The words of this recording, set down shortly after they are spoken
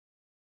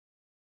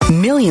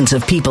Millions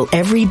of people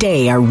every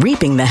day are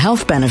reaping the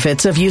health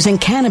benefits of using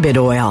cannabis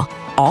oil,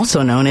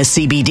 also known as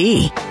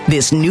CBD.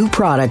 This new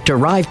product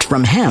derived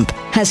from hemp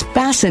has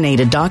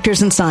fascinated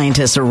doctors and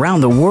scientists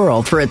around the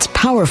world for its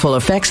powerful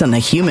effects on the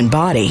human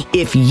body.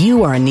 If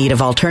you are in need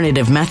of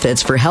alternative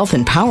methods for health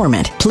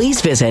empowerment, please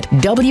visit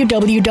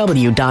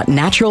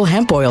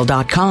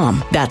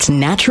www.naturalhempoil.com. That's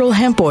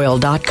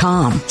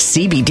naturalhempoil.com.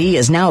 CBD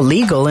is now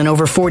legal in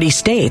over 40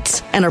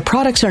 states, and our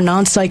products are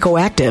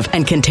non-psychoactive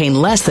and contain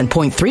less than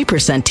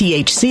 0.3%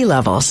 THC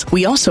levels.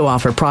 We also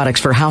offer products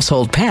for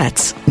household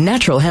pets.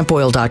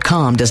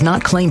 Naturalhempoil.com does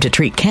not claim to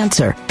treat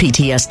cancer,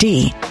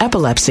 PTSD,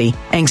 epilepsy,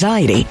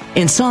 anxiety,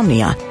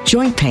 insomnia,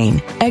 joint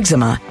pain,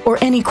 eczema, or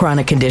any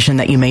chronic condition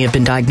that you may have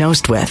been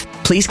diagnosed with.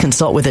 Please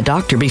consult with a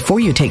doctor before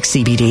you take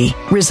CBD.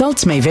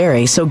 Results may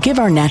vary, so give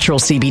our natural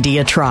CBD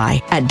a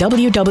try at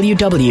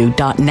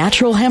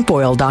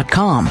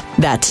www.naturalhempoil.com.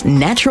 That's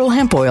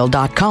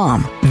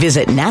naturalhempoil.com.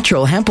 Visit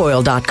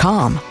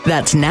naturalhempoil.com.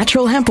 That's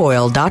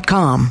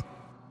naturalhempoil.com.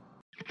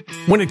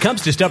 When it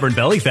comes to stubborn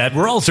belly fat,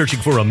 we're all searching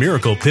for a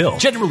miracle pill.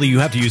 Generally, you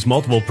have to use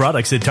multiple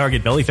products that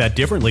target belly fat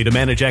differently to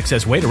manage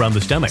excess weight around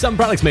the stomach. Some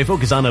products may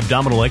focus on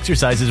abdominal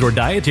exercises or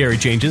dietary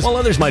changes, while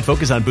others might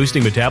focus on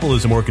boosting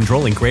metabolism or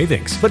controlling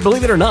cravings. But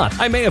believe it or not,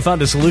 I may have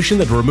found a solution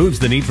that removes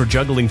the need for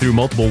juggling through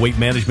multiple weight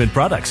management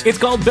products. It's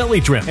called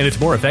Belly Trim, and it's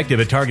more effective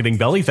at targeting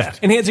belly fat,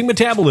 enhancing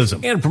metabolism,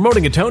 and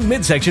promoting a toned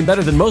midsection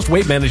better than most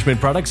weight management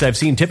products I've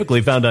seen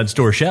typically found on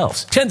store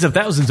shelves. Tens of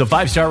thousands of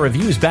 5-star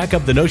reviews back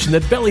up the notion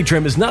that Belly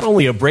Trim is not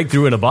only a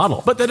breakthrough in a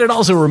bottle, but that it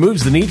also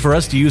removes the need for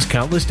us to use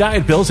countless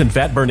diet pills and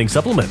fat-burning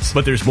supplements.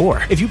 But there's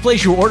more. If you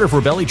place your order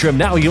for Belly Trim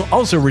now, you'll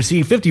also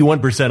receive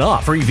 51%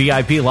 off, free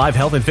VIP live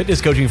health and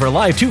fitness coaching for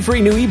life, 2 free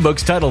new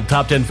ebooks titled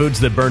Top 10 Foods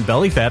That Burn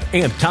Belly Fat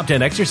and Top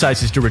 10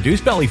 Exercises to Reduce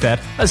Belly Fat,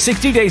 a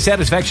 60-day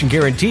satisfaction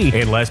guarantee,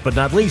 and last but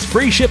not least,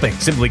 free shipping.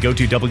 Simply go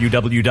to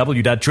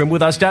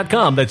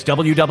www.trimwithus.com. That's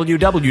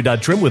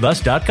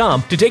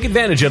www.trimwithus.com to take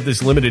advantage of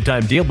this limited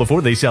time deal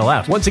before they sell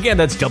out. Once again,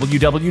 that's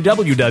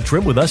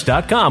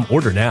www.trimwithus.com.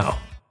 Order now.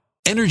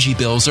 Energy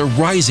bills are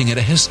rising at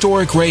a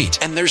historic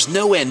rate, and there's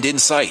no end in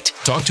sight.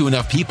 Talk to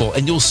enough people,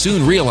 and you'll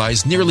soon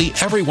realize nearly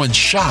everyone's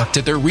shocked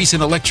at their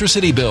recent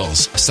electricity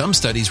bills. Some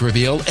studies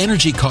reveal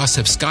energy costs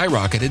have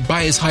skyrocketed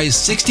by as high as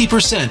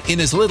 60%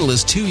 in as little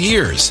as 2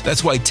 years.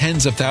 That's why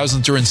tens of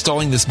thousands are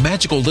installing this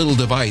magical little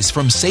device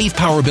from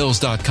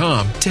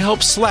SavePowerBills.com to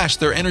help slash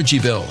their energy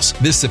bills.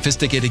 This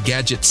sophisticated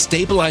gadget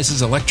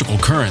stabilizes electrical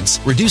currents,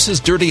 reduces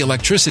dirty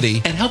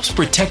electricity, and helps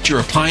protect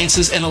your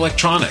appliances and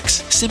electronics.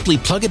 Simply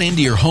plug it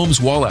into your home's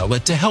wall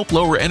outlet to help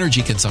lower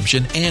energy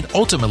consumption and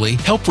ultimately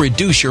help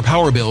reduce your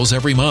power bills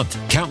every month.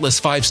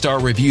 Countless 5-star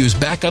reviews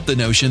back up the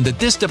notion that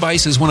this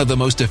device is one of the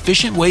most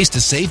efficient ways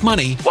to save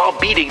money while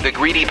beating the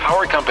greedy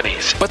power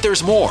companies. But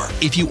there's more.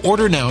 If you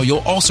order now, you'll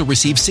also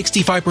receive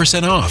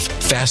 65% off,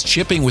 fast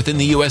shipping within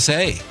the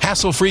USA,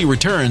 hassle-free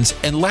returns,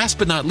 and last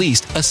but not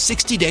least, a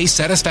 60-day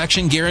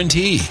satisfaction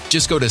guarantee.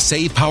 Just go to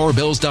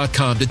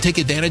SavePowerBills.com to take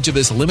advantage of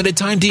this limited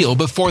time deal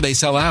before they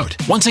sell out.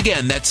 Once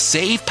again, that's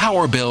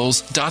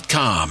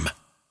SavePowerBills.com.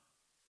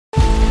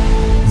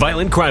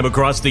 Violent crime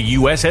across the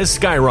U.S. has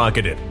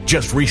skyrocketed.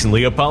 Just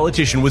recently, a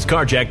politician was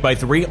carjacked by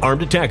 3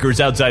 armed attackers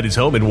outside his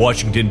home in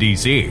Washington,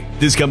 D.C.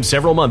 This comes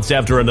several months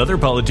after another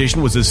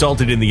politician was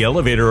assaulted in the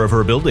elevator of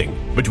her building.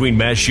 Between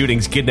mass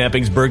shootings,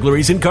 kidnappings,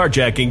 burglaries, and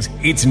carjackings,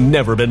 it's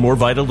never been more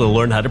vital to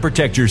learn how to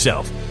protect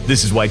yourself.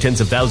 This is why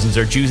tens of thousands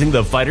are choosing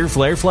the Fighter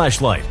Flare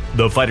flashlight.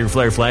 The Fighter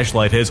Flare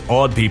flashlight has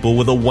awed people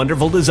with a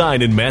wonderful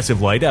design and massive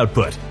light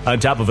output. On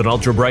top of an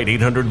ultra-bright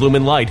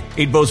 800-lumen light,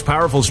 it boasts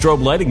powerful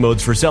strobe lighting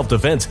modes for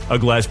self-defense, a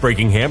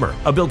glass-breaking hammer,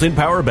 a built-in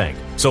power bank,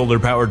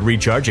 solar-powered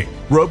recharging,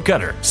 rope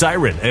cutter,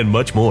 siren, and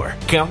much more.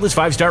 Countless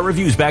 5-star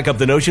reviews back up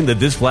the notion that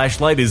this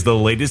flashlight is the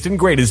latest and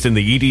greatest in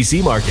the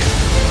EDC market.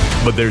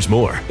 But there's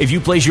more. If you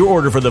place your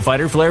order for the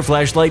Fighter Flare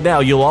flashlight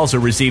now, you'll also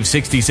receive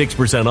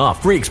 66%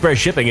 off, free express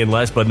shipping, and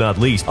last but not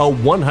least, a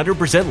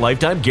 100%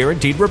 lifetime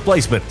guaranteed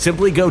replacement.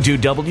 Simply go to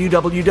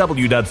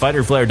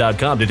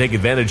www.fighterflare.com to take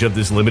advantage of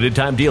this limited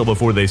time deal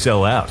before they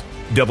sell out.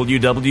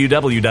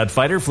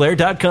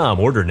 www.fighterflare.com.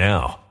 Order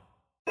now.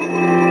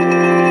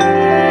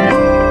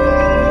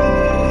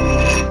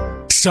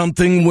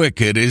 Something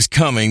wicked is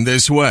coming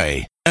this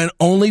way, and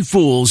only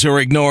fools are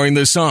ignoring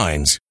the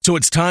signs. So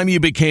it's time you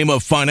became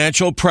a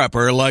financial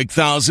prepper like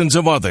thousands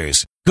of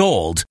others.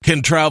 Gold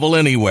can travel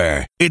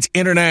anywhere. It's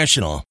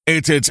international.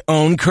 It's its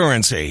own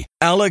currency.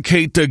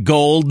 Allocate to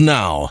gold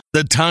now,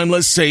 the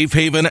timeless safe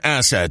haven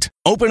asset.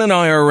 Open an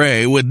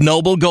IRA with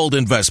Noble Gold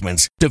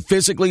Investments to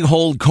physically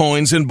hold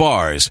coins and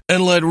bars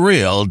and let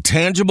real,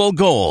 tangible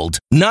gold,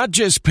 not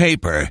just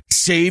paper,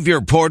 Save your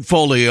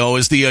portfolio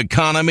as the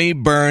economy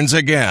burns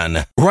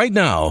again. Right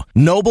now,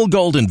 Noble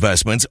Gold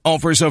Investments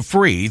offers a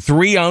free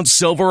 3-ounce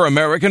silver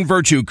American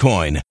Virtue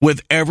coin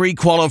with every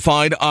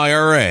qualified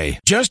IRA.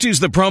 Just use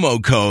the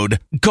promo code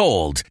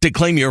GOLD to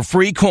claim your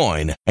free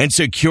coin and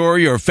secure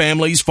your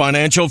family's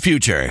financial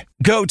future.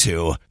 Go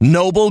to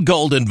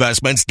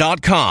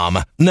noblegoldinvestments.com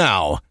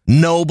now.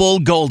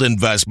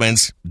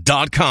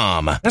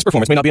 noblegoldinvestments.com. Past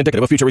performance may not be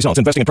indicative of future results.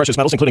 Investing in precious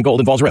metals, including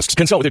gold, involves risks.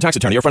 Consult with your tax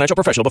attorney or financial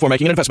professional before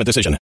making an investment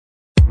decision.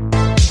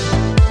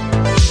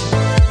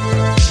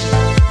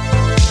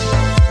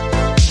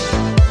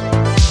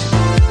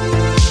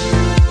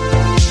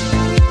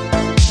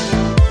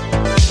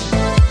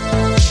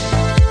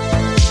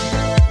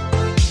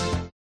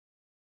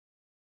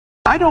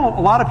 I know a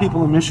lot of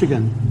people in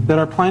Michigan that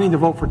are planning to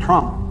vote for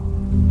Trump,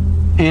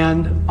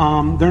 and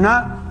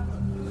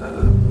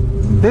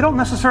they don't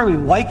necessarily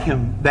like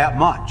him that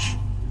much,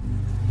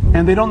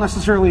 and they don't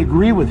necessarily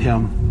agree with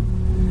him.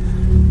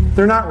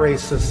 They're not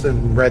racist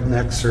and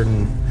rednecks,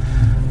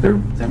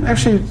 they're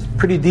actually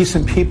pretty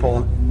decent people.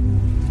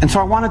 And so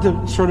I wanted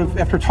to sort of,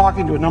 after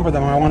talking to a number of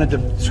them, I wanted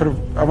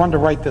to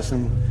write this.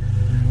 And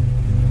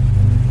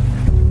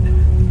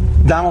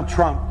Donald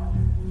Trump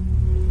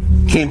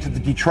came to the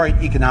Detroit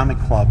Economic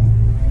Club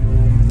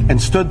and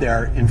stood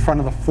there in front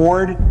of the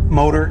Ford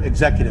Motor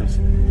executives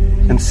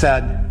and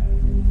said,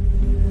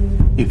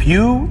 if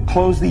you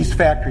close these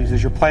factories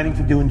as you're planning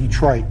to do in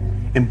Detroit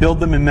and build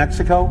them in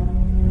Mexico,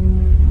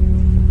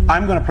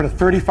 I'm going to put a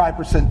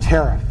 35%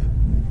 tariff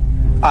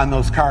on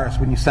those cars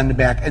when you send them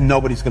back, and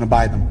nobody's going to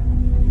buy them.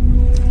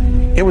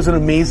 It was an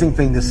amazing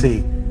thing to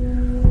see.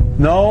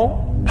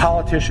 No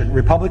politician,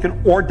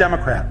 Republican or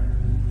Democrat,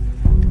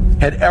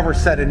 had ever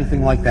said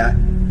anything like that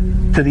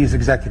to these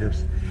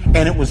executives.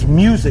 And it was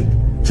music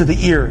to the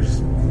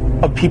ears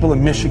of people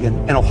in Michigan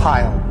and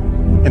Ohio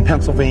and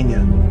Pennsylvania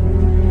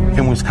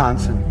and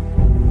Wisconsin,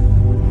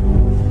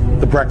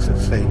 the Brexit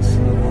states.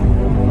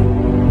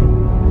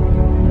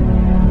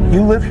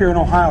 You live here in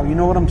Ohio, you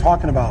know what I'm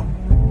talking about.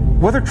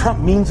 Whether Trump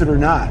means it or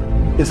not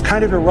is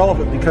kind of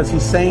irrelevant, because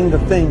he's saying the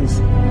things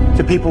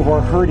to people who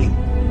are hurting.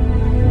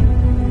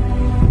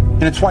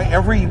 And it's why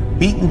every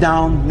beaten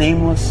down,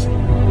 nameless,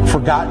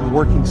 forgotten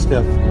working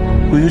stiff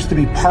who used to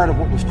be part of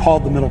what was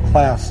called the middle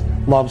class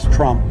loves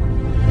Trump.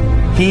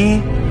 He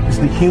is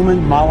the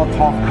human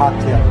Molotov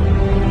cocktail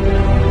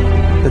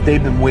that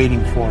they've been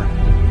waiting for.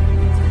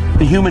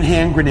 The human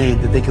hand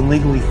grenade that they can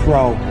legally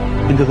throw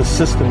into the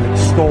system that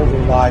stole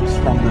their lives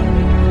from them.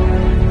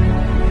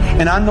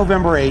 And on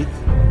November 8th,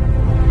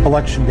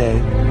 Election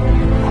Day,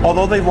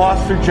 although they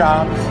lost their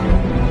jobs,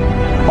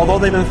 although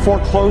they've been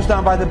foreclosed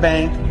on by the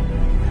bank,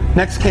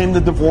 next came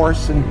the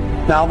divorce, and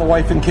now the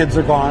wife and kids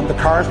are gone, the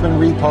car's been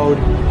repoed,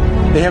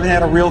 they haven't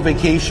had a real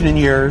vacation in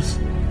years,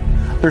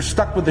 they're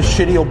stuck with the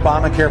shitty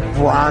Obamacare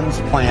bronze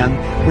plan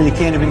where you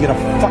can't even get a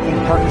fucking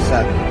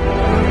Percocet.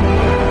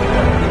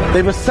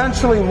 They've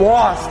essentially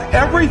lost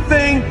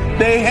everything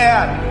they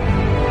had,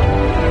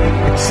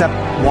 except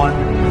one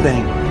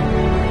thing.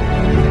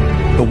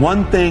 The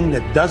one thing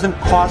that doesn't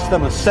cost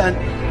them a cent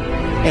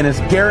and is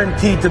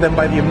guaranteed to them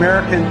by the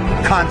American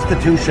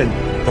Constitution,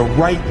 the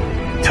right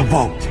to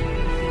vote.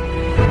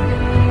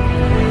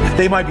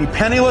 They might be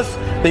penniless,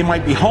 they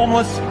might be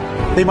homeless,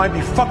 they might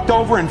be fucked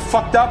over and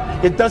fucked up.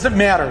 It doesn't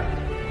matter,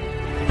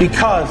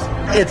 because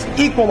it's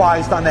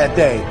equalized on that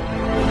day.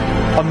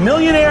 A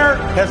millionaire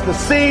has the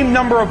same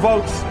number of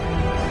votes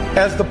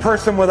as the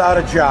person without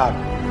a job.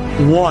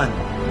 One.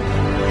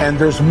 And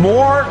there's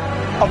more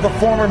of the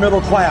former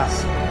middle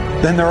class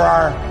than there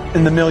are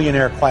in the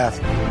millionaire class.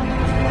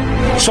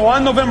 So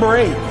on November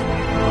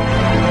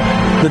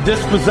 8th, the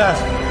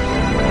dispossessed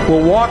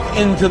will walk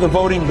into the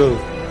voting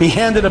booth, be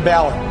handed a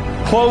ballot,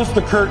 close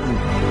the curtain,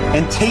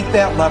 and take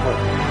that lever,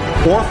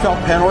 or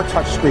felt pen or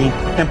touchscreen,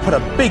 and put a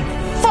big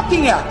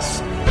fucking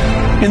X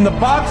in the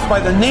box by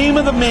the name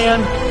of the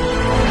man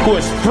who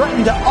has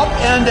threatened to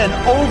upend and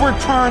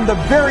overturn the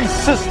very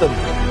system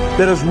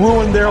that has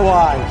ruined their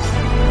lives.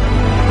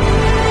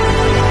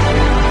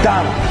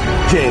 Donald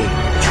J.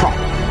 Trump.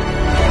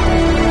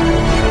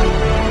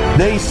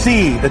 They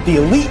see that the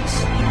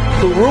elites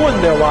who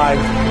ruined their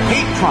lives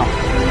hate Trump.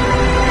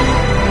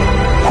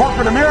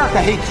 Corporate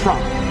America hates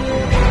Trump.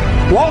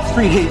 Wall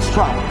Street hates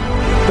Trump.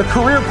 The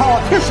career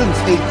politicians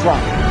hate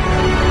Trump.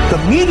 The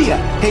media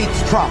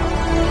hates Trump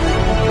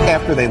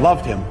after they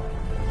loved him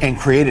and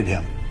created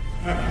him,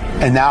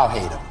 and now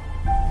hate him.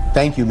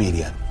 Thank you,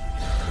 media.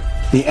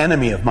 The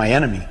enemy of my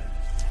enemy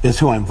is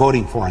who I'm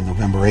voting for on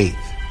November 8th.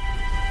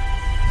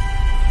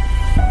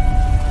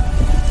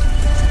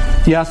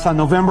 Yes, on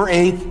November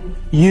 8th,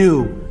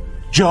 you,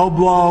 Joe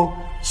Blow,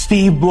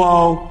 Steve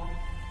Blow,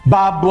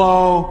 Bob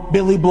Blow,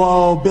 Billy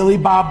Bob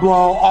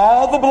Blow,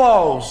 all the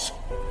blows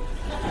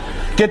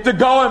get to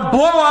go and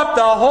blow up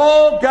the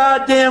whole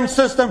goddamn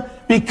system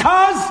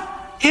because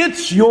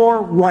it's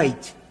your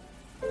right.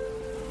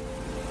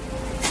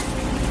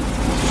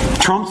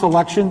 Trump's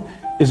election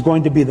is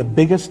going to be the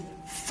biggest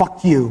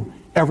fuck you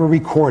ever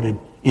recorded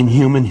in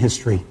human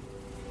history.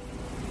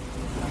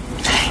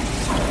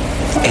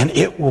 and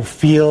it will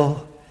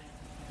feel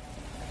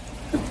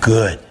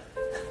good.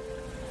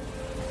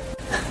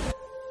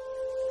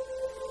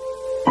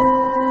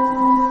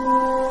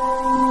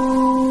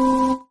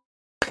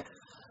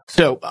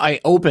 So I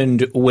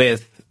opened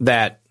with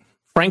that,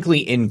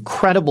 frankly,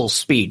 incredible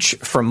speech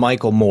from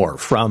Michael Moore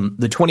from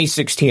the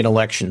 2016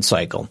 election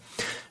cycle,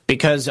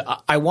 because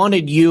I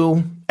wanted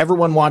you,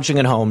 everyone watching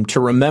at home, to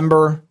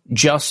remember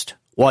just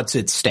what's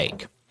at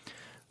stake.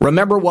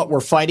 Remember what we're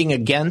fighting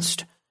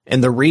against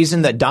and the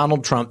reason that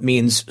Donald Trump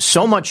means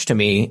so much to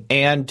me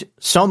and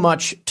so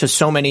much to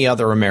so many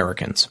other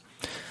Americans.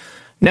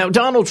 Now,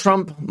 Donald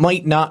Trump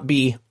might not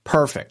be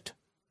perfect,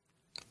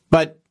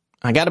 but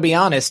I got to be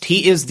honest,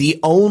 he is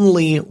the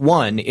only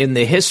one in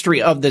the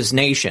history of this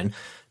nation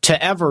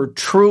to ever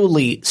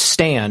truly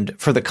stand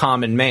for the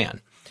common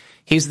man.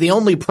 He's the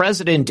only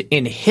president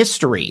in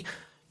history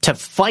to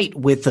fight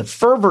with the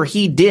fervor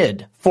he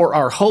did for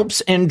our hopes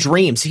and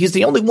dreams. He's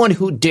the only one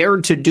who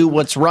dared to do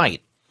what's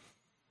right.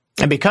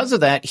 And because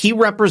of that, he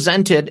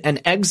represented an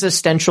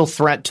existential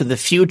threat to the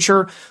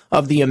future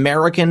of the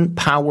American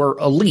power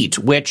elite,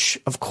 which,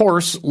 of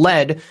course,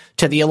 led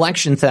to the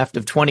election theft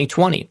of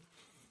 2020.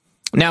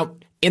 Now,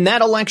 in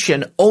that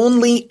election,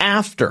 only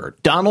after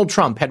Donald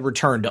Trump had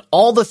returned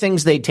all the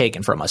things they'd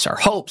taken from us, our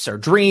hopes, our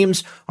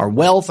dreams, our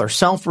wealth, our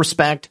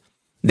self-respect,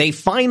 they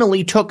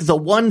finally took the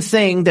one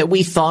thing that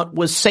we thought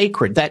was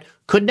sacred, that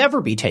could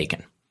never be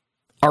taken,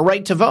 our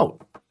right to vote.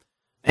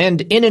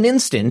 And in an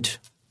instant,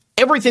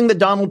 everything that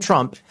Donald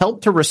Trump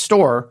helped to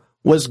restore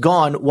was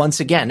gone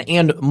once again,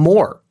 and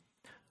more.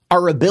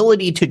 Our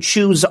ability to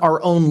choose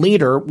our own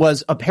leader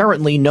was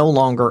apparently no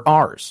longer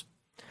ours.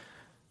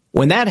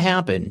 When that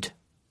happened,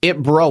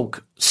 it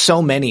broke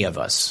so many of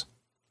us.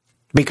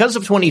 Because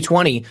of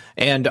 2020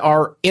 and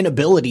our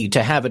inability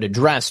to have it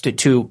addressed,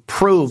 to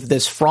prove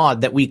this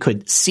fraud that we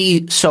could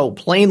see so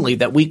plainly,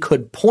 that we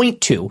could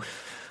point to,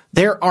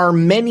 there are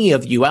many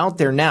of you out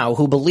there now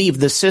who believe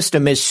the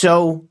system is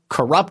so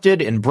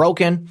corrupted and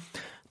broken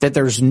that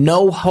there's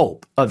no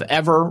hope of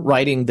ever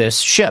righting this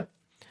ship.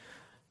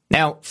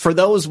 Now, for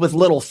those with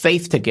little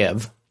faith to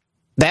give,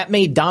 that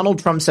made Donald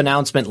Trump's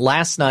announcement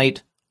last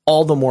night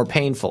all the more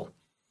painful.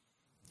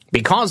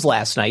 Because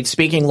last night,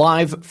 speaking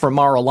live from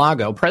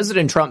Mar-a-Lago,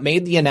 President Trump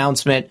made the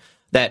announcement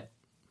that,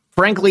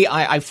 frankly,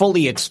 I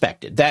fully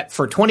expected, that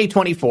for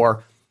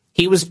 2024,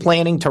 he was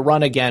planning to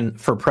run again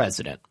for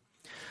president.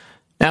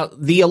 Now,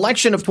 the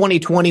election of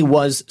 2020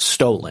 was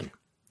stolen.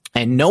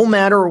 And no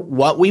matter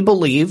what we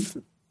believe,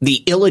 the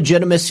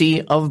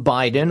illegitimacy of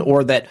Biden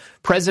or that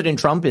President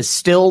Trump is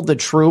still the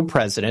true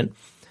president,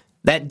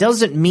 that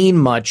doesn't mean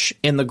much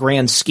in the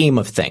grand scheme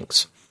of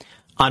things.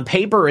 On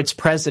paper, it's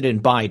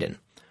President Biden.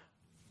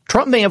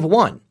 Trump may have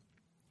won,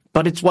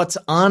 but it's what's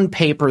on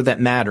paper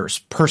that matters.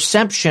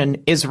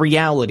 Perception is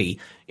reality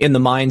in the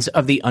minds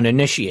of the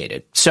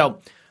uninitiated. So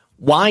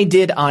why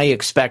did I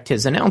expect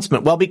his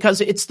announcement? Well,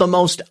 because it's the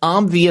most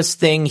obvious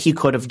thing he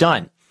could have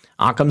done.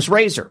 Occam's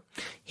razor.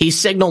 He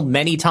signaled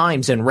many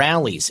times in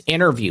rallies,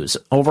 interviews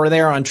over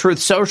there on Truth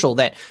Social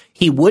that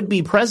he would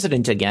be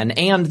president again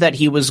and that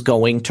he was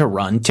going to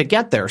run to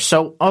get there.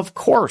 So, of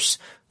course,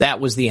 that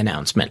was the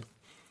announcement.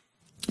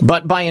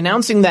 But by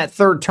announcing that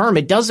third term,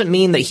 it doesn't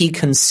mean that he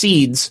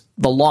concedes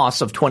the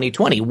loss of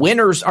 2020.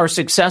 Winners are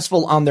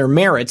successful on their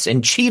merits,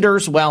 and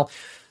cheaters, well,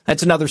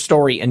 that's another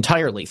story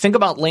entirely. Think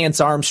about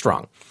Lance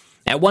Armstrong.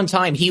 At one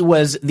time, he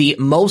was the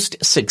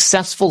most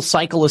successful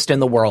cyclist in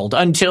the world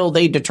until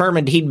they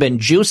determined he'd been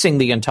juicing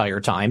the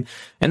entire time,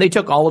 and they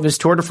took all of his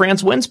Tour de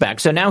France wins back.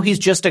 So now he's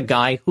just a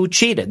guy who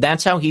cheated.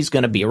 That's how he's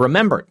going to be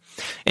remembered.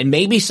 And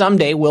maybe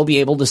someday we'll be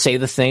able to say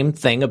the same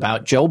thing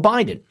about Joe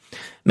Biden.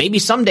 Maybe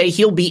someday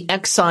he'll be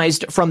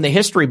excised from the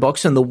history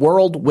books and the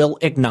world will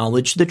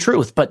acknowledge the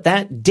truth. But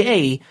that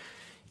day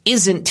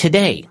isn't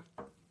today.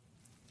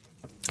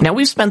 Now,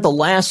 we've spent the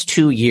last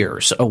 2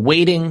 years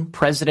awaiting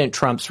President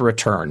Trump's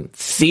return,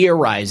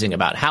 theorizing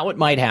about how it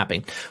might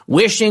happen,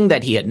 wishing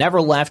that he had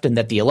never left and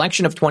that the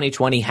election of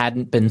 2020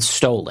 hadn't been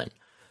stolen.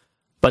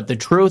 But the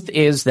truth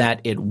is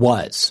that it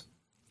was.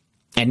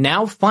 And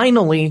now,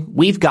 finally,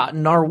 we've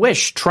gotten our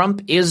wish.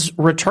 Trump is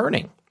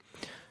returning.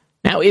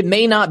 Now, it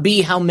may not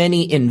be how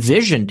many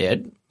envisioned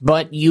it,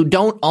 but you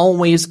don't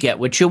always get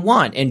what you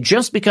want. And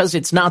just because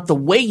it's not the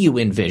way you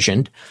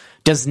envisioned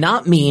does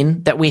not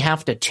mean that we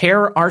have to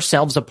tear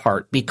ourselves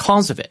apart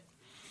because of it.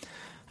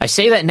 I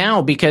say that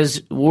now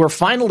because we're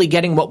finally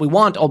getting what we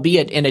want,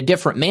 albeit in a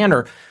different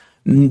manner.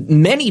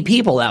 Many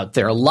people out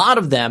there, a lot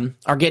of them,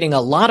 are getting a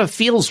lot of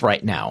feels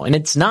right now, and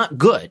it's not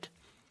good.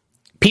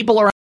 People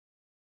are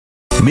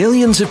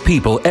Millions of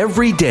people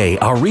every day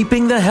are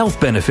reaping the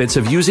health benefits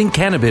of using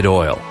cannabis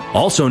oil,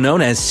 also known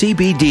as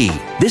CBD.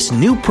 This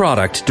new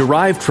product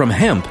derived from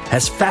hemp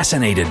has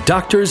fascinated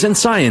doctors and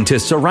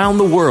scientists around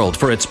the world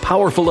for its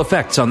powerful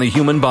effects on the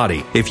human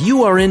body. If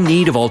you are in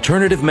need of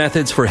alternative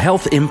methods for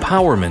health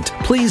empowerment,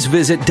 please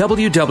visit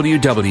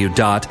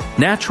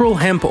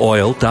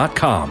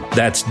www.naturalhempoil.com.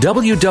 That's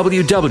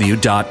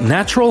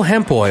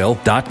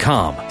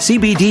www.naturalhempoil.com.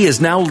 CBD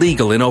is now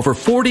legal in over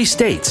 40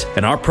 states,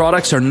 and our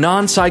products are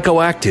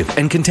non-psychoactive psychoactive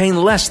and contain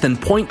less than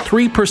 0.3%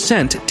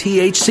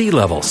 THC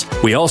levels.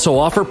 We also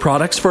offer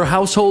products for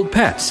household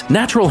pets.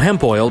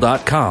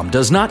 NaturalHempOil.com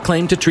does not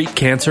claim to treat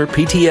cancer,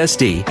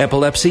 PTSD,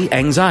 epilepsy,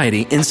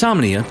 anxiety,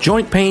 insomnia,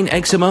 joint pain,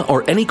 eczema,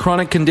 or any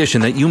chronic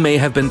condition that you may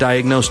have been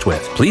diagnosed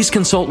with. Please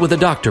consult with a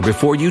doctor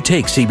before you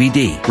take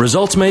CBD.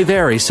 Results may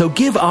vary, so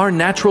give our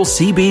natural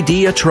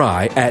CBD a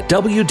try at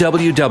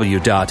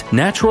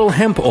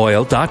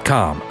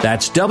www.naturalhempoil.com.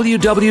 That's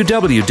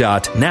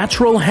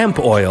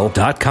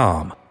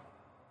www.naturalhempoil.com.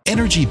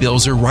 Energy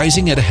bills are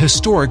rising at a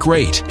historic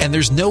rate, and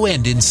there's no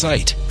end in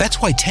sight. That's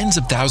why tens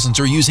of thousands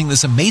are using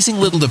this amazing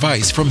little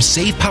device from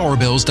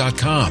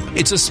SavePowerBills.com.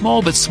 It's a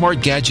small but smart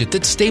gadget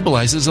that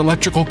stabilizes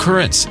electrical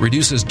currents,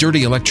 reduces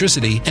dirty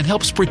electricity, and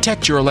helps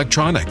protect your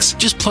electronics.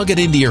 Just plug it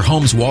into your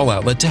home's wall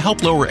outlet to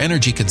help lower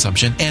energy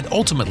consumption and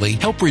ultimately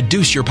help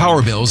reduce your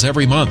power bills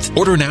every month.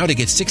 Order now to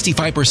get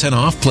 65%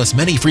 off plus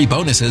many free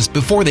bonuses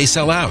before they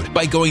sell out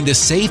by going to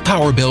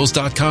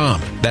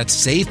SavePowerBills.com.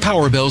 That's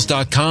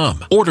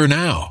SavePowerBills.com. Order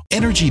now.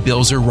 Energy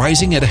bills are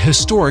rising at a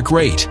historic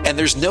rate, and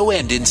there's no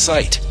end in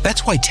sight.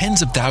 That's why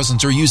tens of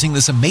thousands are using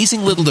this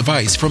amazing little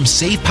device from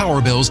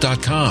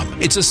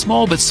SavePowerBills.com. It's a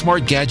small but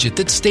smart gadget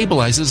that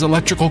stabilizes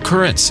electrical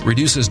currents,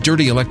 reduces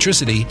dirty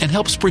electricity, and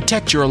helps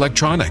protect your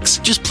electronics.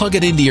 Just plug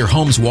it into your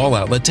home's wall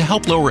outlet to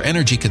help lower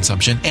energy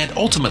consumption and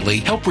ultimately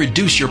help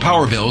reduce your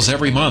power bills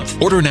every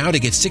month. Order now to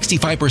get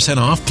 65%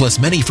 off plus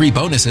many free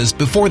bonuses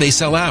before they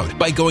sell out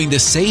by going to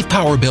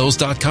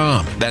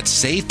SavePowerBills.com.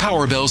 That's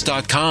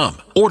SavePowerBills.com.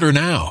 Order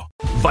now.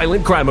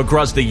 Violent crime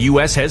across the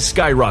U.S. has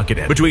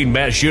skyrocketed. Between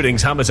mass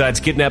shootings, homicides,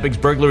 kidnappings,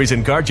 burglaries,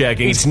 and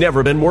carjackings, it's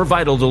never been more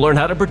vital to learn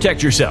how to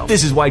protect yourself.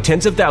 This is why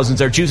tens of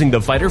thousands are choosing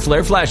the Fighter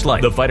Flare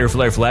flashlight. The Fighter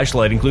Flare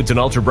flashlight includes an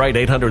ultra-bright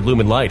 800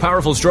 lumen light,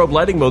 powerful strobe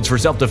lighting modes for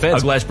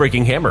self-defense, a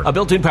glass-breaking hammer, a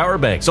built-in power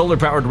bank,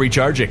 solar-powered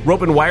recharging,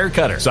 rope and wire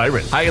cutter,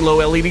 siren, high and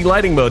low LED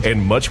lighting mode,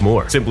 and much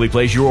more. Simply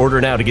place your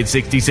order now to get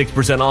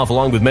 66% off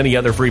along with many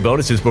other free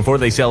bonuses before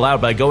they sell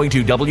out by going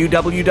to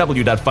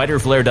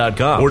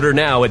www.fighterflare.com. Order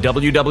now at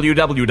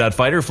www.fighterflare.com.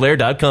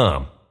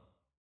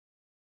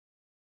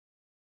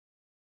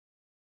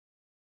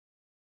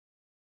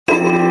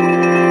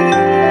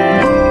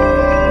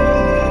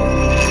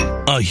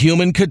 A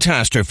human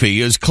catastrophe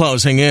is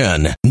closing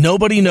in.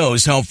 Nobody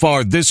knows how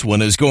far this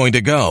one is going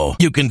to go.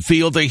 You can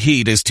feel the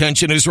heat as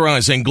tension is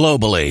rising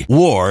globally.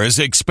 War is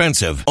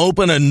expensive.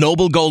 Open a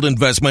Noble Gold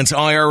Investments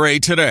IRA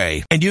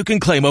today, and you can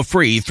claim a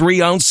free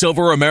 3-ounce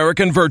silver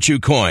American Virtue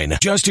coin.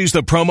 Just use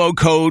the promo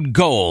code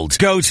GOLD.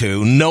 Go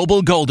to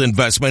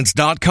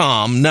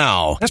noblegoldinvestments.com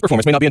now. Past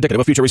performance may not be indicative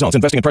of future results.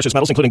 Investing in precious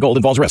metals, including gold,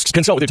 involves risks.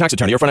 Consult with your tax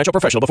attorney or financial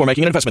professional before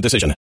making an investment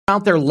decision.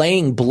 Out there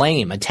laying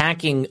blame,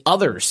 attacking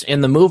others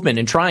in the movement,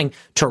 and trying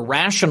to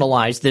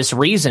rationalize this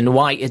reason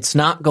why it's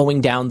not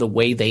going down the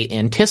way they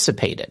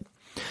anticipated.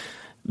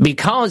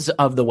 Because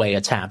of the way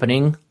it's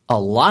happening, a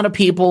lot of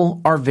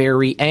people are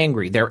very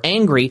angry. They're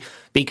angry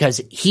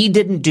because he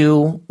didn't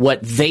do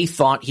what they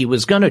thought he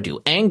was going to do.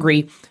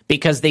 Angry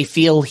because they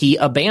feel he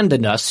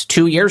abandoned us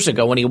 2 years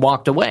ago when he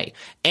walked away.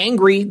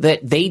 Angry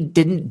that they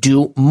didn't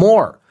do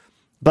more.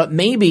 But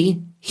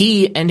maybe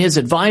he and his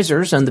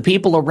advisors and the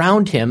people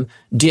around him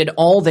did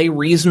all they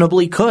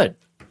reasonably could.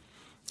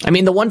 I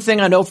mean, the one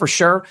thing I know for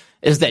sure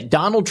is that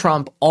Donald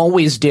Trump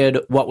always did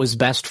what was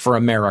best for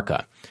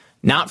America.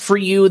 Not for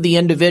you, the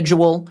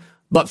individual,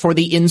 but for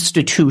the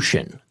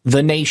institution,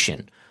 the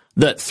nation,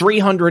 the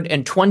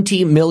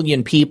 320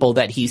 million people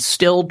that he's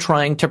still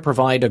trying to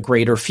provide a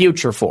greater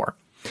future for.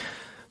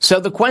 So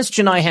the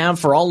question I have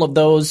for all of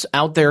those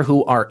out there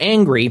who are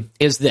angry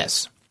is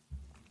this.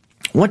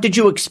 What did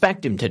you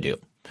expect him to do?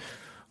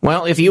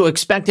 Well, if you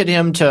expected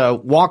him to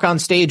walk on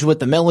stage with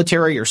the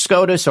military or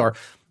SCOTUS or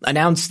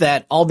announce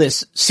that all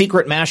this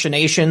secret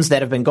machinations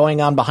that have been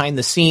going on behind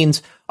the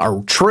scenes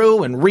are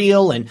true and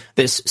real and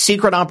this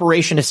secret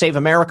operation to save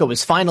America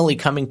was finally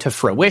coming to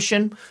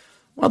fruition,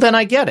 well, then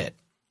I get it.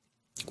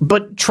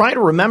 But try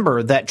to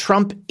remember that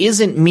Trump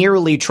isn't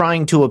merely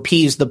trying to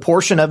appease the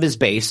portion of his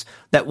base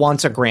that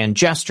wants a grand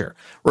gesture.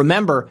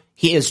 Remember,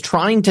 he is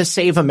trying to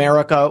save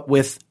America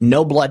with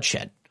no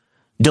bloodshed,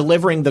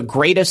 delivering the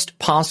greatest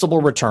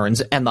possible returns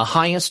and the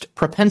highest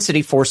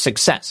propensity for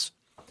success.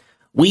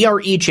 We are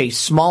each a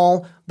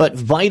small but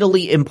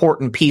vitally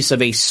important piece of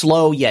a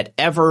slow yet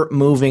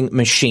ever-moving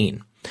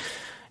machine.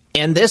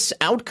 And this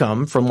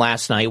outcome from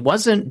last night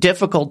wasn't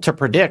difficult to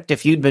predict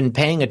if you'd been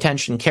paying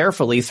attention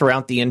carefully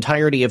throughout the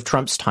entirety of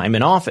Trump's time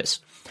in office.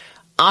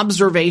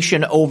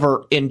 Observation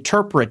over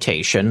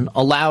interpretation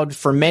allowed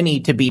for many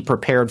to be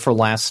prepared for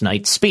last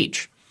night's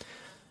speech.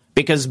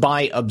 Because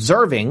by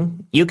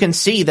observing, you can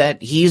see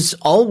that he's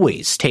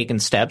always taken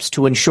steps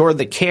to ensure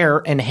the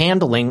care and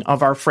handling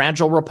of our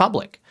fragile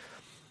republic.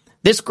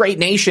 This great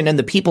nation and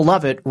the people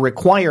of it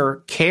require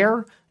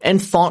care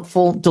and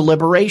thoughtful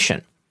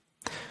deliberation.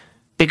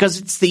 Because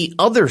it's the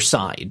other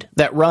side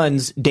that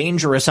runs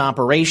dangerous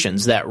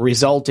operations that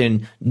result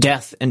in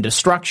death and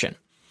destruction.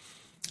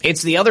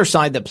 It's the other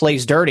side that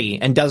plays dirty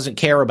and doesn't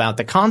care about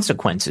the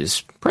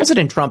consequences.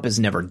 President Trump has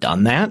never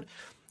done that.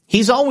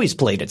 He's always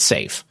played it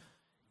safe.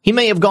 He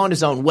may have gone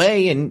his own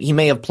way and he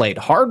may have played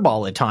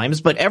hardball at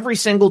times, but every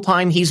single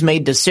time he's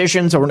made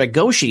decisions or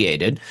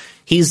negotiated,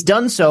 he's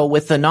done so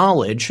with the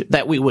knowledge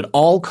that we would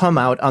all come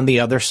out on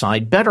the other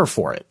side better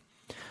for it.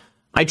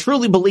 I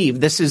truly believe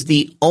this is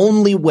the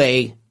only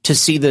way to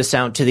see this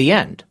out to the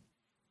end.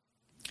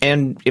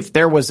 And if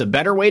there was a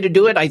better way to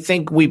do it, I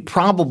think we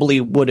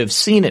probably would have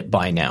seen it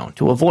by now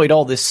to avoid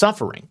all this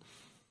suffering.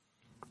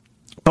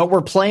 But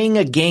we're playing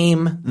a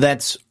game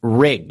that's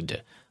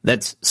rigged,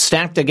 that's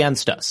stacked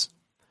against us.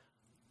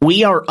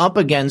 We are up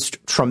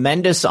against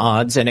tremendous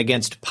odds and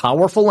against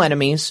powerful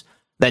enemies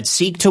that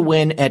seek to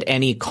win at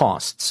any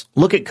costs.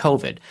 Look at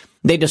COVID.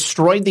 They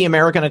destroyed the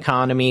American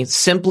economy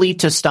simply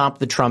to stop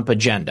the Trump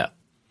agenda.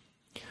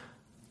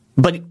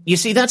 But you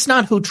see, that's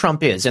not who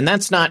Trump is, and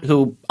that's not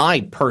who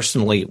I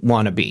personally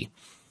want to be.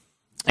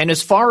 And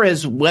as far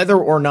as whether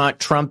or not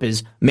Trump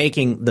is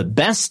making the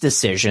best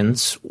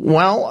decisions,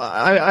 well,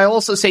 I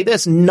also say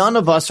this, none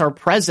of us are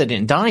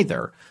president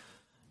either.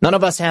 None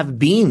of us have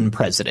been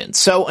president.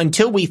 So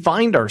until we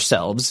find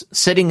ourselves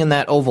sitting in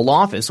that Oval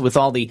Office with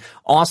all the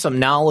awesome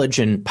knowledge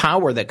and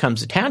power that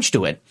comes attached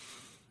to it,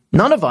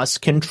 none of us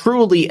can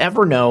truly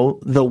ever know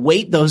the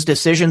weight those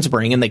decisions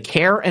bring and the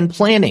care and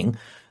planning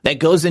that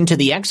goes into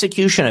the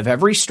execution of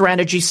every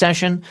strategy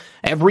session,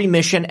 every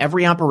mission,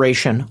 every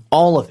operation,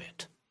 all of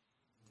it.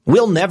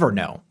 We'll never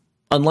know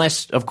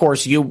unless, of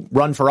course, you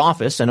run for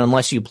office and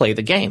unless you play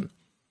the game.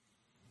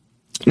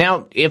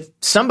 Now, if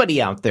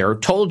somebody out there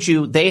told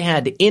you they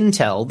had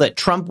intel that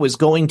Trump was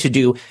going to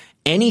do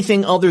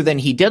anything other than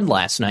he did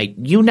last night,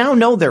 you now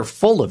know they're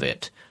full of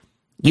it.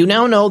 You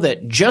now know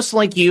that just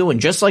like you and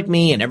just like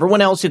me and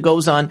everyone else who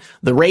goes on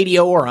the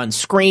radio or on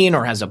screen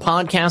or has a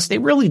podcast, they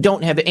really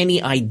don't have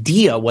any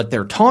idea what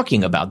they're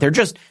talking about. They're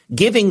just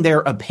giving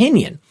their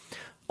opinion.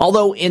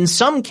 Although in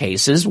some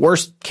cases,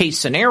 worst case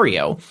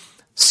scenario,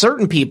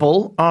 certain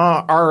people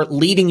are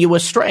leading you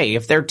astray.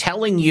 If they're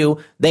telling you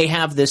they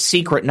have this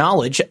secret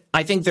knowledge,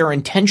 I think they're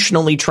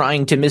intentionally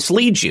trying to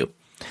mislead you.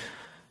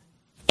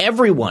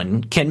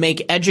 Everyone can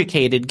make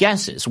educated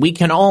guesses. We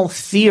can all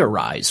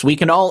theorize. We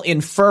can all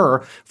infer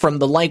from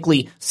the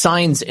likely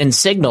signs and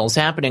signals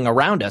happening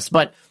around us,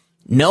 but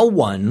no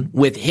one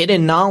with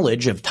hidden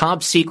knowledge of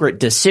top secret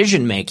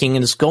decision making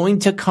is going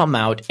to come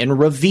out and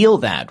reveal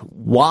that.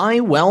 Why?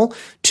 Well,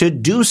 to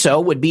do so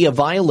would be a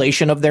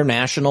violation of their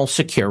national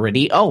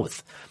security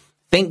oath.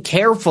 Think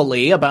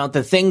carefully about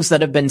the things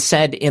that have been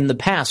said in the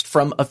past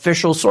from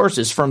official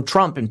sources, from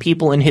Trump and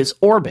people in his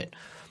orbit.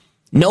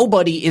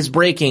 Nobody is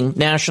breaking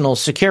national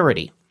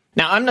security.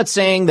 Now, I'm not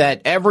saying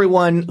that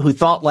everyone who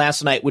thought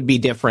last night would be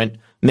different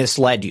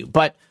misled you,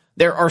 but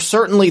there are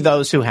certainly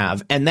those who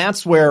have, and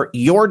that's where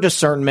your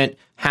discernment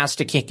has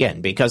to kick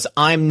in, because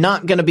I'm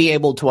not going to be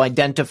able to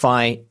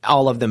identify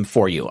all of them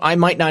for you. I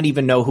might not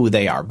even know who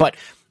they are, but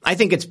I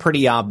think it's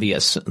pretty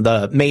obvious,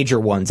 the major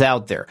ones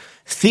out there.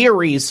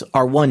 Theories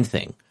are one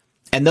thing,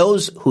 and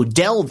those who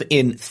delve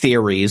in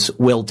theories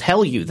will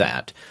tell you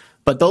that.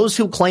 But those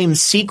who claim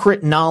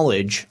secret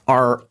knowledge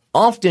are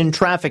often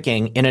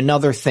trafficking in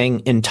another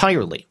thing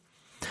entirely.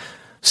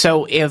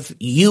 So if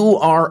you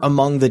are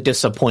among the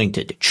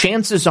disappointed,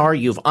 chances are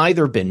you've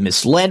either been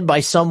misled by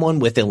someone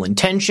with ill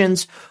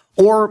intentions,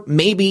 or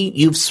maybe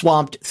you've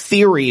swapped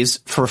theories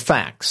for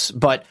facts.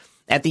 But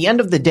at the end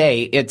of the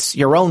day, it's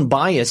your own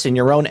bias and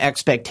your own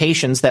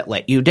expectations that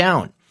let you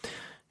down.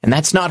 And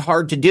that's not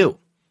hard to do.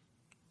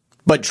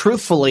 But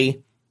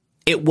truthfully,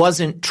 it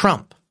wasn't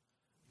Trump.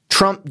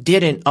 Trump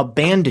didn't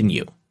abandon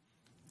you.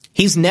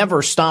 He's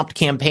never stopped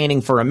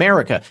campaigning for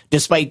America,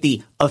 despite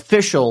the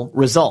official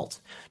result,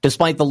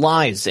 despite the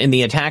lies and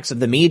the attacks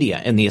of the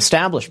media and the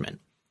establishment.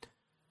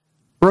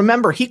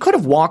 Remember, he could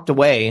have walked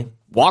away,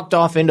 walked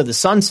off into the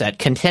sunset,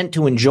 content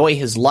to enjoy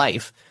his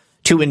life,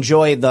 to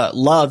enjoy the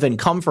love and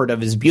comfort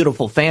of his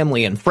beautiful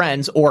family and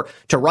friends, or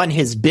to run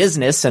his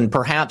business and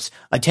perhaps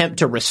attempt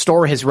to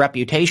restore his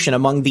reputation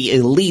among the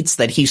elites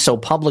that he so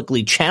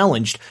publicly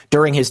challenged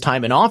during his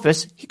time in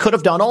office. He could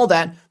have done all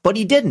that, but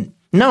he didn't.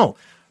 No,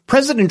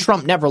 President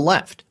Trump never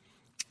left.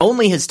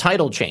 Only his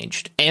title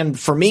changed. And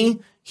for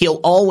me,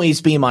 he'll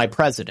always be my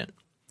president.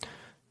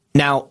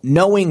 Now,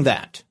 knowing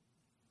that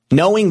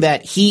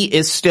he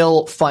is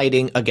still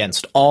fighting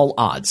against all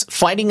odds,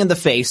 fighting in the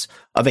face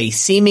of a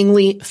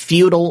seemingly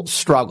futile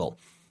struggle.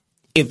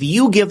 If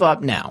you give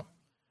up now,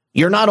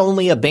 you're not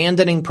only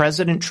abandoning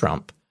President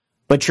Trump,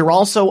 but you're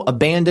also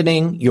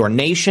abandoning your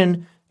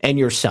nation and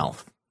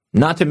yourself,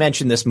 not to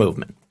mention this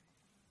movement.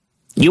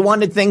 You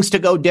wanted things to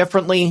go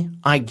differently,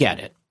 I get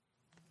it.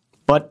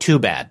 But too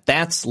bad.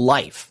 That's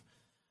life.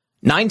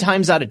 9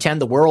 times out of 10,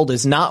 the world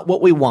is not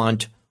what we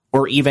want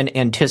or even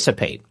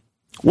anticipate.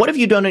 What have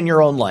you done in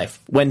your own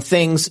life when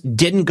things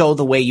didn't go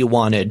the way you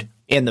wanted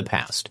in the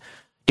past?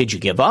 Did you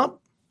give up,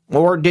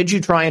 or did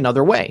you try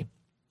another way?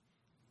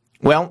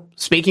 Well,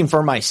 speaking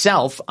for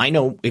myself, I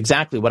know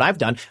exactly what I've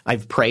done.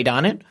 I've prayed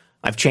on it,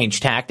 I've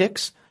changed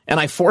tactics, and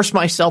I forced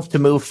myself to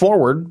move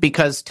forward,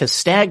 because to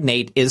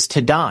stagnate is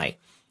to die.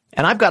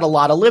 And I've got a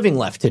lot of living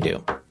left to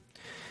do.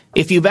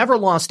 If you've ever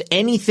lost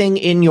anything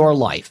in your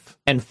life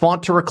and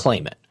fought to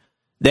reclaim it,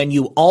 then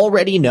you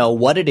already know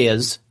what it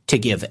is to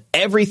give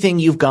everything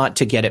you've got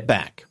to get it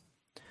back.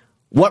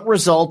 What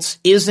results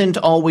isn't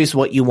always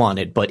what you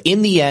wanted, but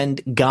in the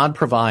end, God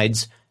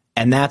provides,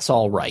 and that's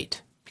all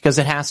right, because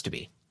it has to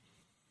be.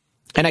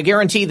 And I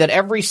guarantee that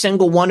every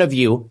single one of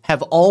you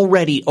have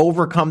already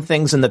overcome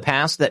things in the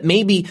past that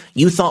maybe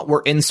you thought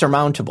were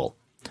insurmountable.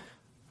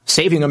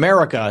 Saving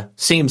America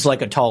seems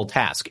like a tall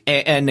task,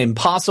 an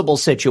impossible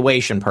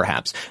situation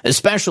perhaps,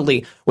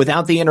 especially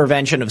without the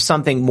intervention of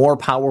something more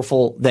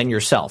powerful than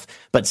yourself.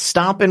 But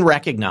stop and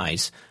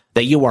recognize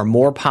that you are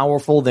more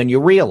powerful than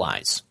you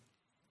realize.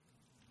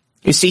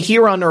 You see,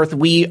 here on earth,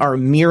 we are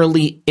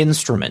merely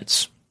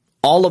instruments.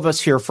 All of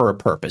us here for a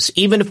purpose,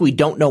 even if we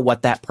don't know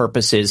what that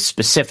purpose is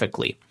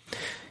specifically.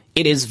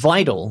 It is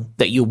vital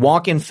that you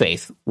walk in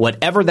faith,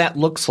 whatever that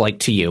looks like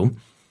to you.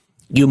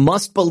 You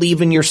must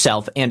believe in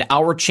yourself and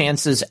our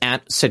chances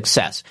at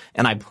success.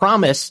 And I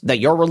promise that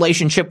your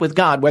relationship with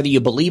God, whether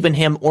you believe in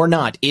Him or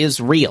not,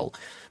 is real.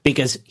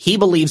 Because He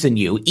believes in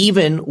you,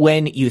 even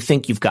when you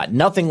think you've got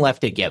nothing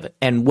left to give.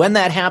 And when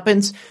that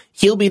happens,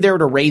 He'll be there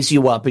to raise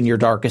you up in your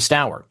darkest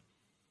hour.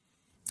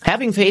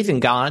 Having faith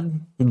in God,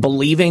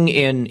 believing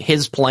in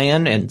His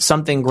plan and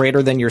something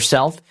greater than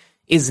yourself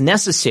is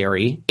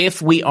necessary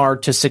if we are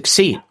to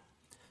succeed.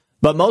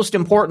 But most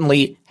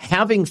importantly,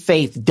 having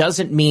faith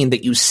doesn't mean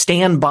that you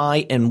stand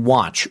by and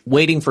watch,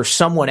 waiting for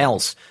someone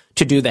else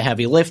to do the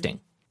heavy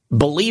lifting.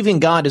 Believing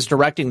God is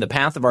directing the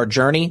path of our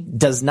journey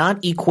does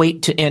not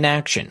equate to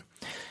inaction.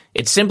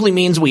 It simply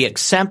means we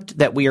accept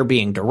that we are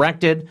being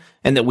directed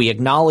and that we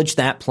acknowledge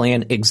that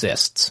plan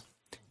exists.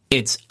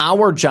 It's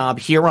our job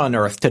here on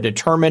earth to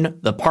determine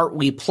the part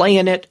we play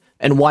in it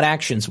and what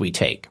actions we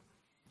take.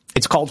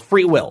 It's called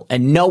free will,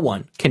 and no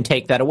one can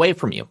take that away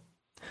from you.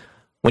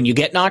 When you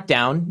get knocked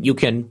down, you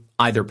can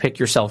either pick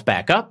yourself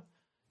back up,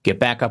 get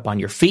back up on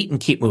your feet and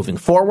keep moving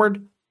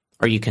forward,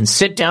 or you can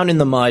sit down in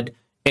the mud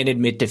and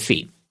admit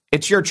defeat.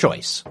 It's your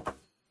choice.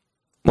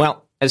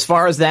 Well, as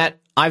far as that,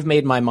 I've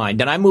made my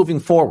mind, and I'm moving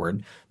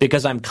forward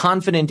because I'm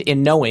confident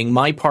in knowing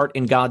my part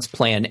in God's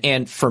plan,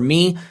 and for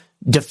me,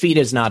 defeat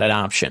is not an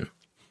option.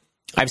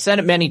 I've said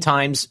it many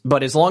times,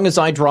 but as long as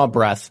I draw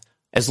breath,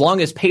 as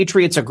long as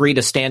patriots agree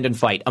to stand and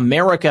fight,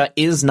 America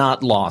is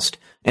not lost,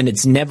 and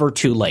it's never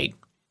too late.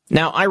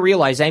 Now, I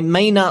realize I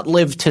may not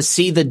live to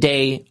see the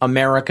day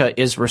America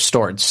is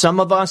restored. Some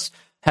of us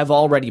have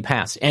already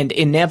passed, and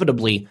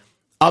inevitably,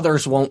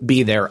 others won't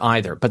be there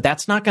either. But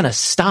that's not going to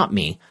stop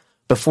me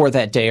before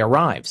that day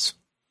arrives.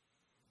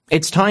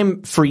 It's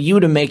time for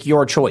you to make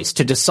your choice,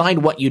 to decide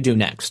what you do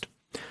next.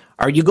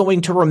 Are you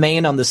going to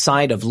remain on the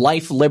side of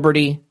life,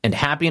 liberty, and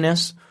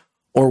happiness,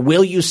 or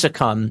will you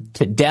succumb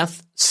to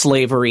death,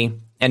 slavery,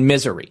 and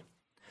misery?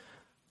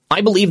 I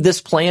believe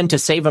this plan to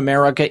save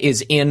America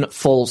is in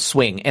full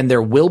swing, and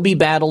there will be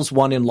battles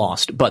won and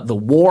lost, but the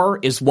war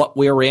is what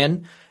we're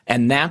in,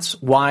 and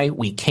that's why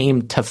we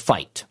came to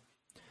fight.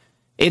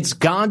 It's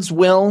God's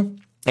will,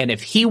 and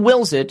if He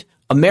wills it,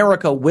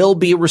 America will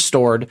be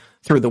restored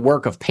through the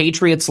work of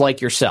patriots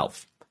like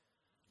yourself.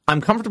 I'm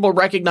comfortable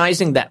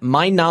recognizing that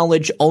my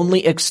knowledge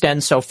only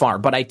extends so far,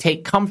 but I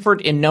take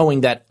comfort in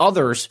knowing that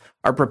others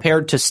are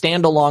prepared to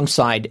stand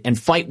alongside and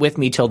fight with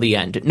me till the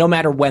end, no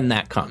matter when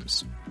that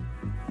comes.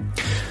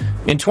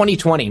 In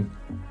 2020,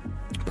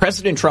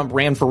 President Trump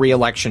ran for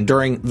re-election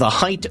during the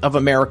height of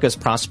America's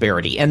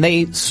prosperity, and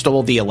they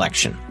stole the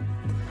election.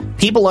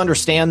 People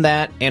understand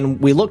that, and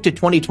we look to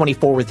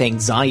 2024 with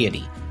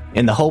anxiety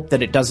in the hope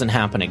that it doesn't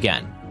happen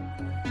again.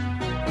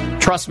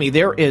 Trust me,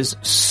 there is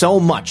so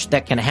much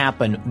that can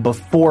happen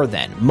before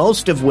then,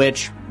 most of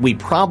which we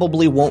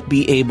probably won't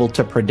be able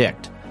to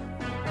predict.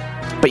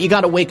 But you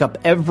got to wake up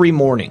every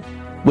morning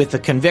with the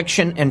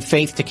conviction and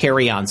faith to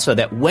carry on so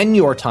that when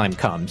your time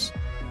comes,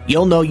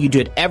 you'll know you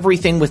did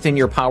everything within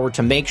your power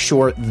to make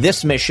sure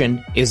this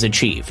mission is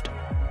achieved.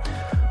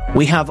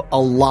 We have a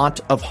lot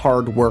of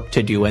hard work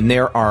to do, and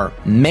there are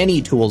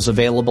many tools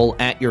available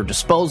at your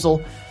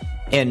disposal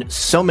and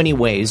so many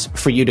ways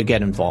for you to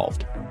get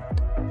involved.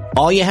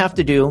 All you have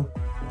to do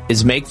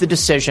is make the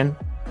decision,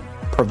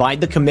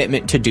 provide the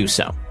commitment to do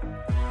so.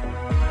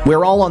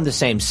 We're all on the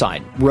same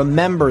side.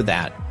 Remember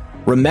that.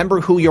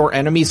 Remember who your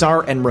enemies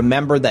are, and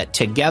remember that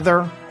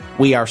together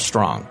we are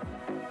strong.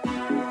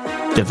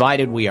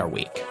 Divided we are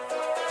weak.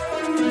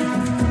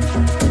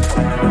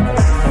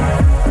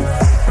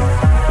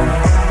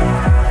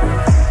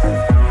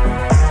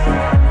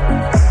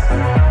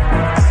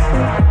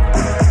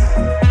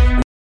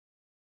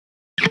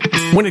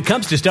 When it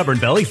comes to stubborn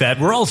belly fat,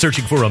 we're all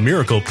searching for a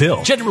miracle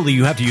pill. Generally,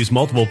 you have to use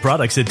multiple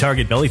products that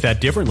target belly fat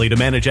differently to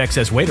manage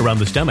excess weight around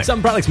the stomach. Some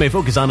products may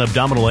focus on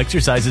abdominal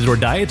exercises or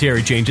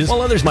dietary changes,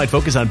 while others might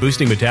focus on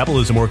boosting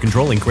metabolism or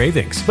controlling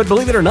cravings. But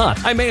believe it or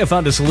not, I may have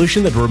found a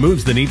solution that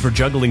removes the need for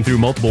juggling through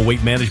multiple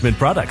weight management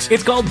products.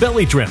 It's called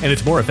Belly Trim, and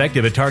it's more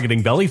effective at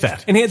targeting belly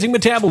fat, enhancing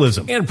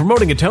metabolism, and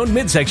promoting a toned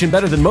midsection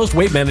better than most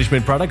weight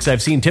management products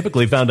I've seen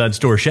typically found on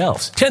store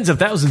shelves. Tens of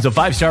thousands of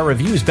 5-star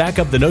reviews back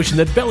up the notion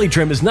that Belly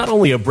Trim is not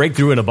only a breakthrough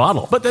breakthrough in a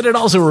bottle, but that it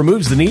also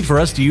removes the need for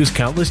us to use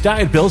countless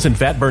diet pills and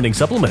fat-burning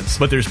supplements.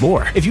 But there's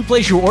more. If you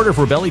place your order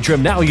for Belly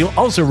Trim now, you'll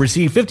also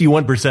receive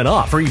 51%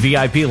 off, free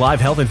VIP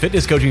live health and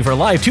fitness coaching for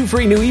life, 2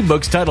 free new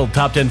ebooks titled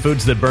Top 10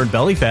 Foods That Burn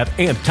Belly Fat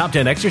and Top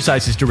 10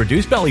 Exercises to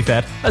Reduce Belly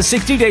Fat, a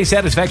 60-day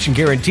satisfaction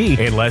guarantee,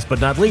 and last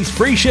but not least,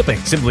 free shipping.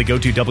 Simply go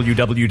to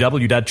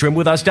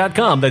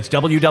www.trimwithus.com. That's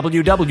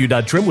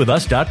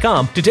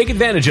www.trimwithus.com to take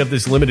advantage of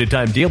this limited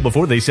time deal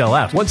before they sell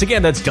out. Once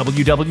again, that's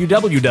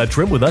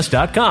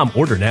www.trimwithus.com.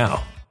 Order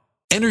now.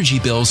 Energy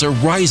bills are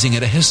rising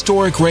at a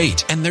historic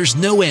rate, and there's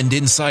no end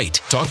in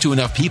sight. Talk to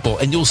enough people,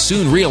 and you'll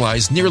soon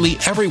realize nearly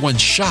everyone's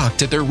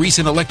shocked at their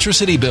recent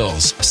electricity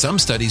bills. Some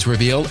studies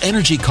reveal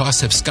energy costs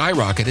have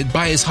skyrocketed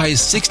by as high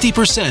as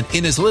 60%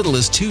 in as little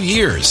as 2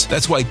 years.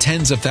 That's why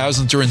tens of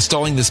thousands are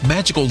installing this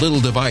magical little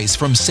device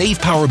from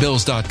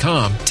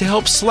SavePowerBills.com to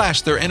help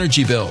slash their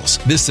energy bills.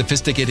 This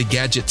sophisticated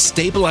gadget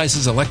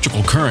stabilizes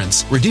electrical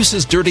currents,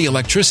 reduces dirty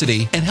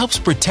electricity, and helps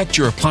protect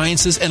your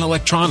appliances and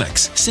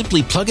electronics.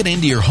 Simply plug it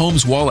into your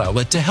home's wall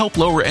outlet to help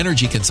lower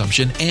energy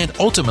consumption and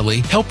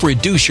ultimately help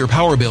reduce your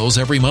power bills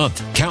every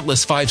month.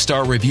 Countless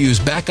 5-star reviews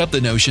back up the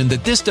notion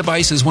that this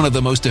device is one of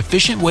the most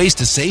efficient ways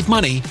to save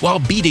money while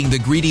beating the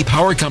greedy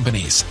power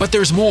companies. But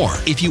there's more.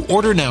 If you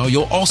order now,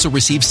 you'll also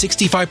receive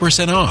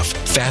 65% off,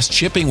 fast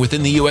shipping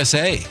within the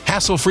USA,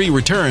 hassle-free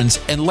returns,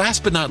 and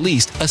last but not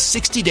least, a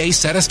 60-day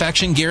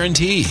satisfaction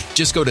guarantee.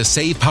 Just go to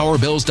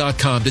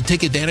SavePowerBills.com to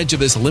take advantage of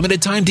this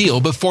limited time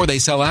deal before they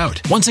sell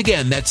out. Once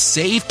again, that's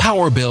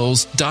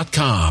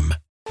SavePowerBills.com.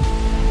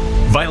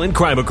 Violent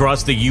crime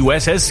across the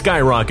U.S. has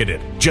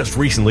skyrocketed. Just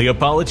recently, a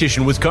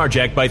politician was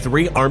carjacked by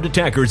 3 armed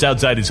attackers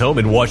outside his home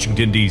in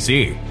Washington,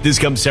 D.C. This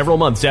comes several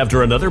months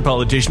after another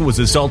politician was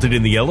assaulted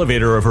in the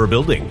elevator of her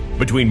building.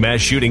 Between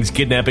mass shootings,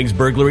 kidnappings,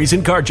 burglaries,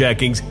 and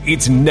carjackings,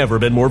 it's never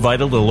been more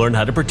vital to learn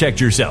how to protect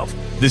yourself.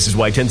 This is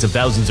why tens of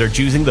thousands are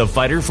choosing the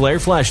Fighter Flare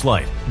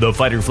flashlight. The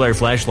Fighter Flare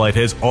flashlight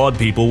has awed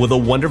people with a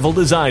wonderful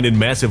design and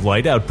massive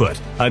light output.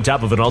 On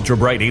top of an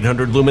ultra-bright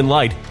 800-lumen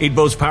light, it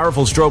boasts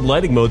powerful strobe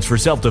lighting modes for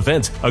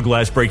self-defense, a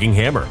glass-breaking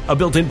hammer, a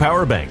built-in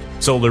power bank,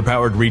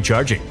 solar-powered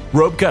recharging,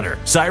 rope cutter,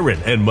 siren,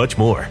 and much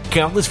more.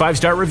 Countless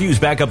 5-star reviews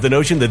back up the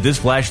notion that this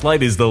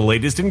flashlight is the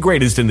latest and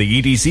greatest in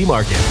the EDC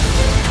market.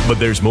 But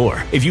there's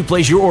more. If you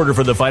place your order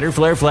for the Fighter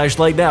Flare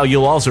flashlight now,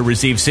 you'll also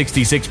receive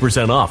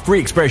 66% off, free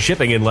express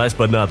shipping, and last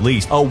but not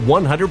least, a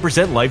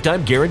 100%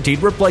 lifetime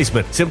guaranteed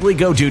replacement. Simply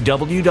go to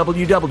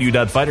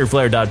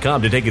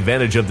www.fighterflare.com to take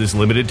advantage of this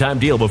limited time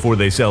deal before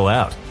they sell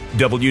out.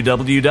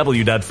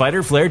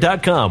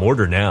 www.fighterflare.com.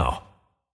 Order now.